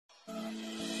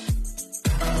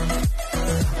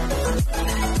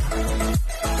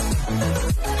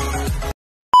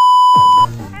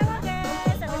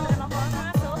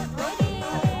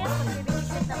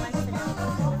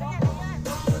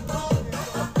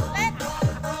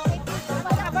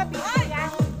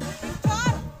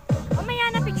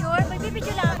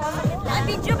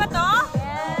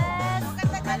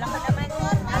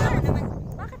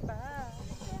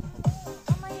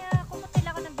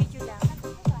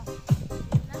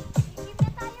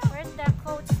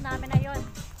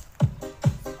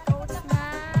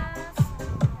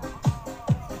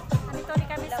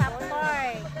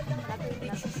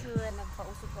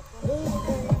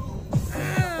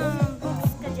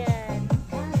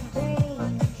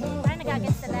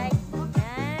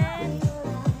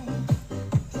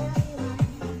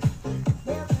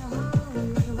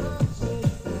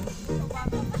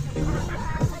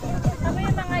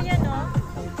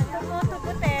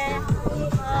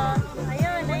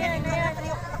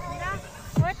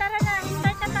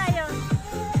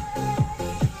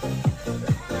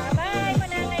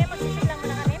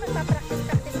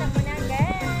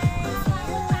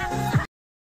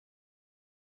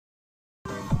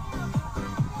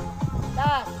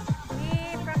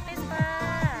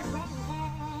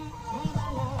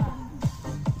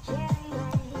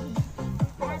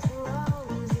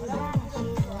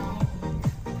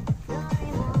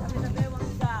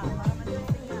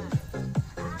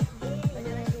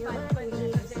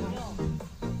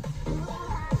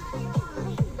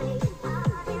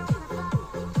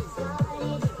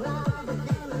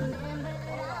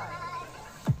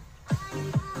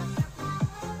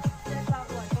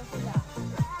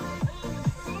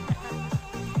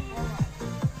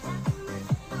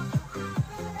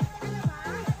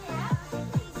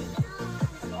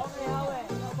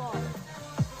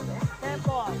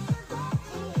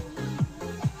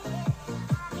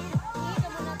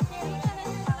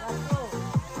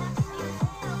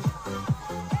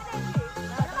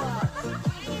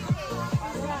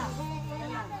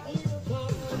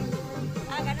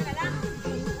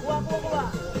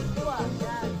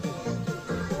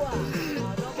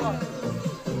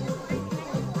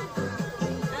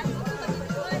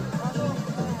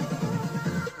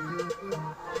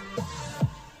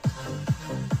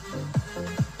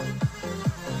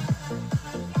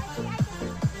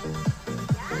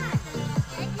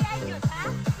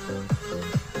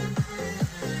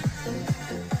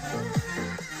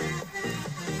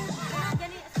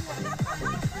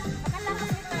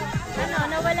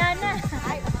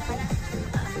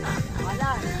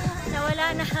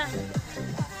na.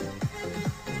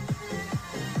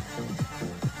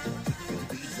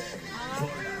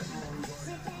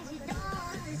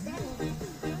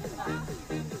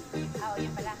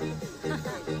 Yan pala.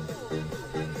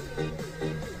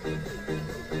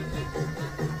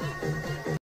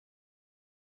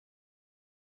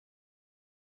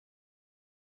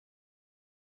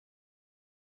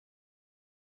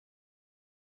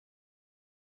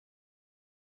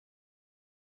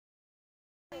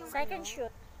 Second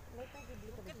shoot.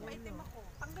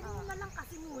 Tanggalin mo na lang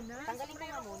kasi muna. Tanggalin ko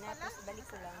nga muna, tapos balik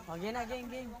ko lang. O, game na,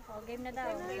 game. O, game na daw.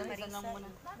 Isa lang muna.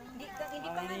 Hindi pa nga.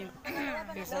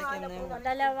 Isa game na yun.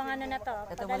 Padalawang ano na to.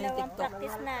 Ito muna yung Padalawang TikTok.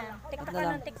 practice na. TikTok na ka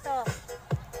lang. ng TikTok.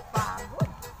 Pagod.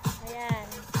 Ayan.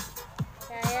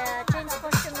 Kaya change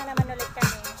costume na naman ulit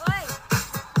kami. Oy!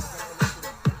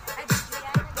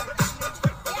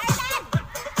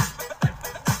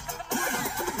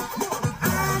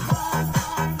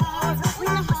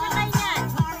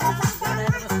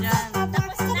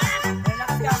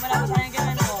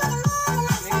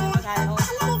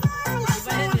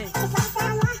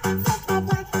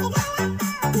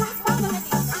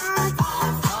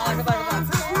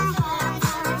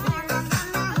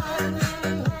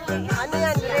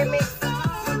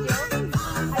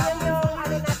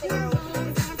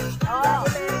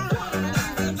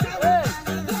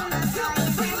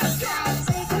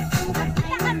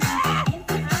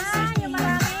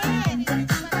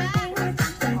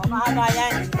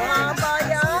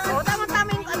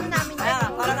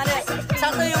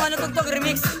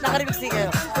 Naka-remix din kayo.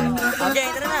 Okay,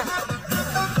 tara na.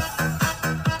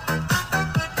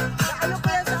 Ano ko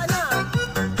yan sa ano?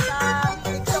 Sa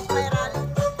TikTok viral.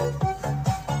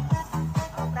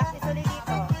 Practice ulit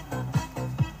dito.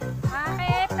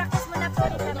 Okay, practice muna po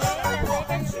ulit kami.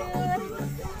 Second shoot.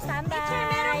 Standby. Teacher,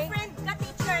 merong friend ka,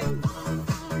 teacher.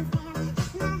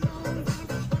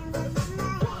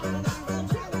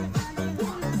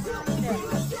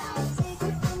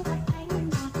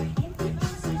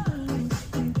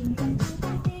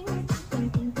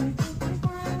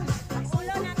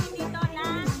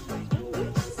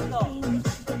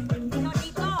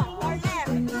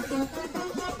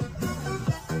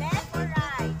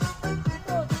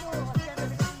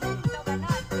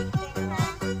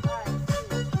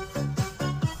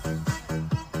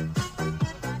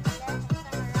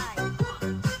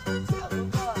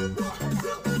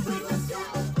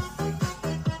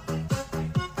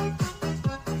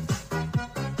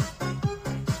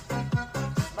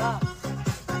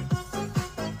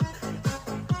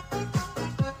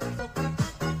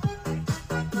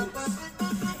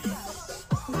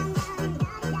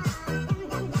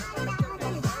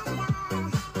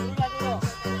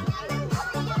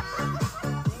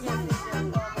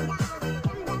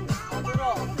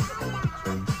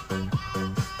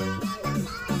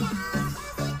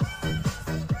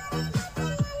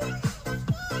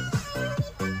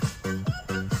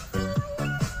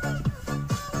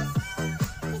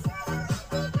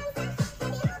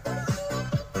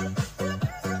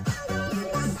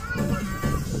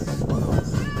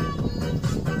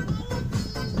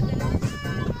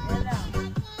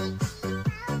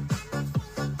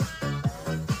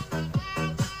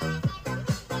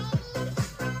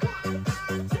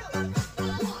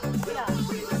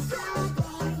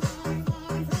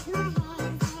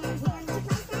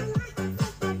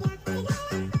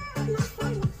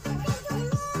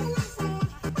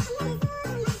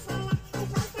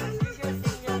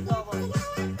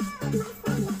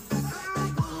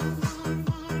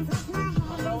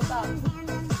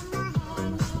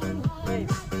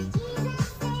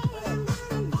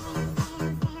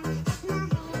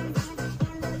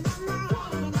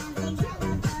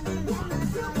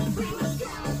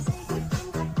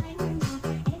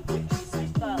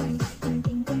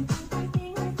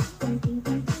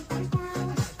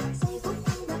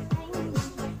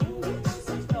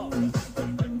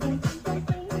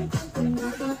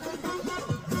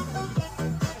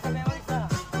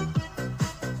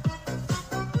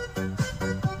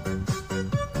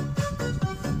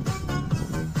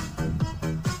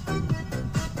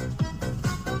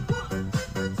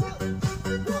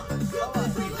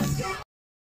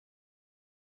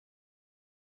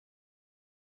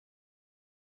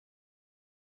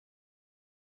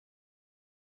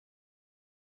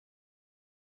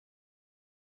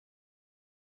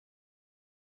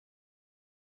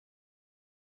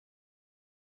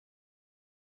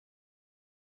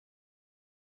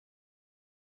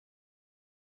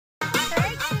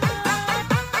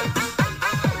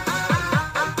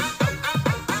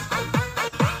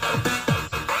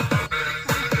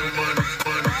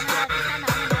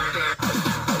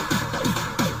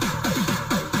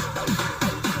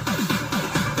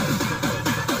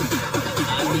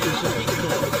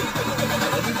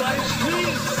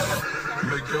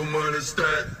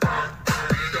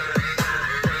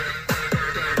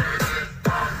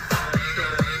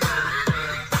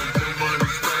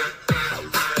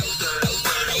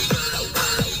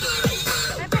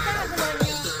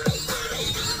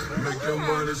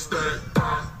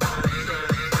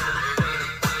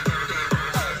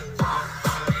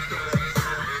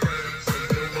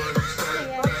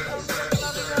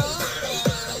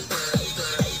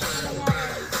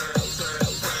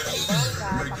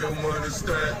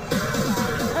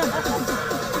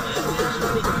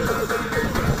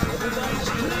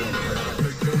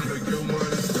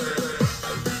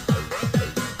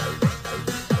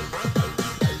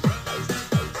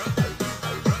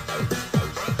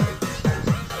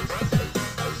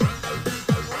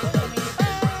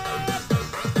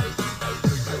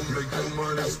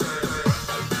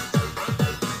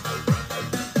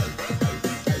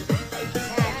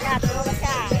 Yan, turo ka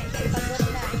siya. Pagod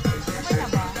na. Okay na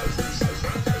ba?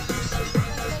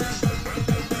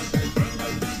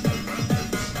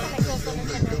 Nagsusunod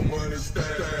siya doon.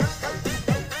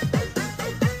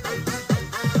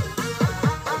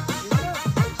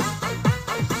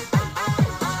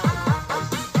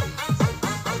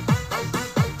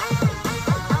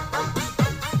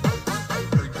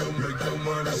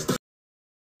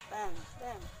 Bam,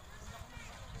 bam.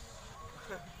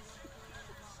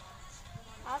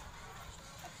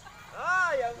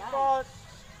 Ay, ang bot!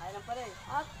 Kaya lang pala eh.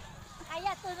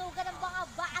 Kaya tunugan ng mga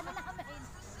baan namin.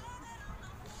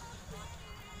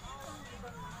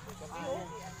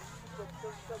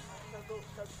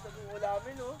 Sa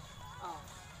ulamin, oh. Ah.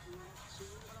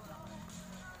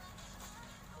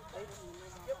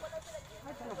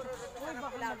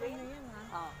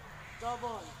 Ah.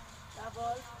 Double.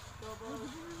 Double. Double.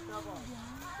 Double.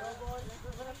 Double.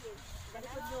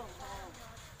 Likod nyo.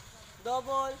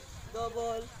 Double.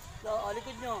 Double. Oh,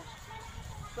 likod nyo.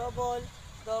 Double.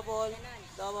 Double.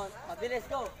 Double. Mabilis,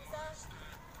 go.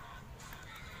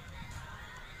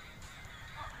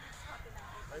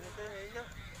 Ayun na, ayun na.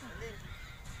 Alin,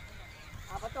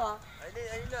 Apat to ha.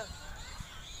 ayun na.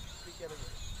 Picture mo.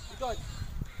 Likod.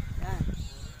 Yan.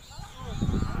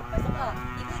 Basta ka.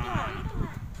 Likod nyo.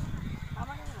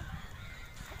 Tama na yun.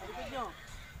 Likod nyo.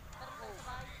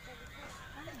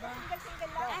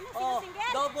 Ano, Oh,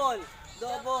 single-single? double.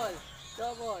 Double.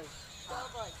 Double.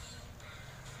 Double.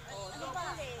 Oh,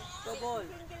 double. Double.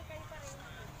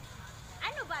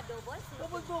 Ano ba, double?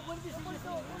 Double, double.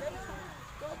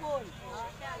 Double.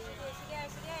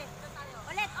 Sige.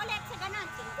 Ulit, sa ganon.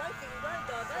 Single,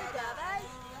 double.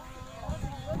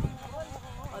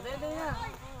 O, dahil na.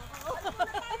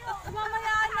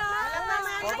 Mamaya na.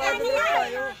 O, pabilis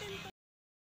tayo.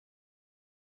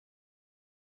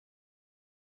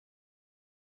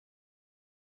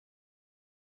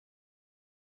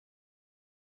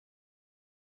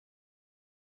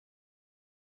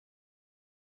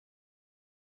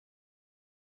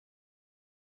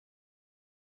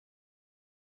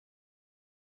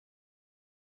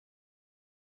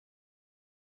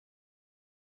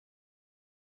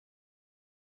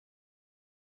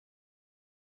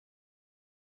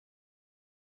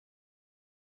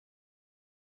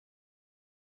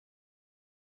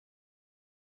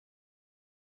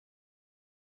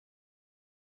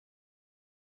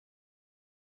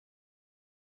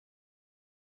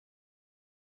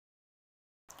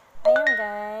 Ayun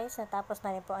guys, natapos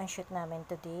na rin po ang shoot namin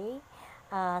today.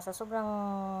 Sa sobrang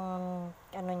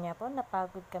ano niya po,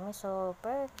 napagod kami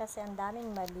super kasi ang daming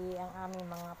mali ang aming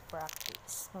mga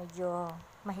practice. Medyo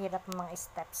mahirap ang mga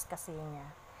steps kasi niya.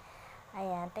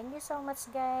 Ayan, thank you so much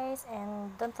guys, and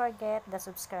don't forget to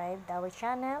subscribe to our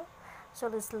channel.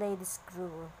 So let's lay this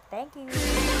groove. Thank you.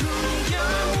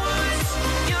 Young ones,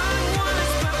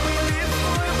 but we live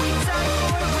for it, we die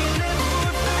for it, we live for it.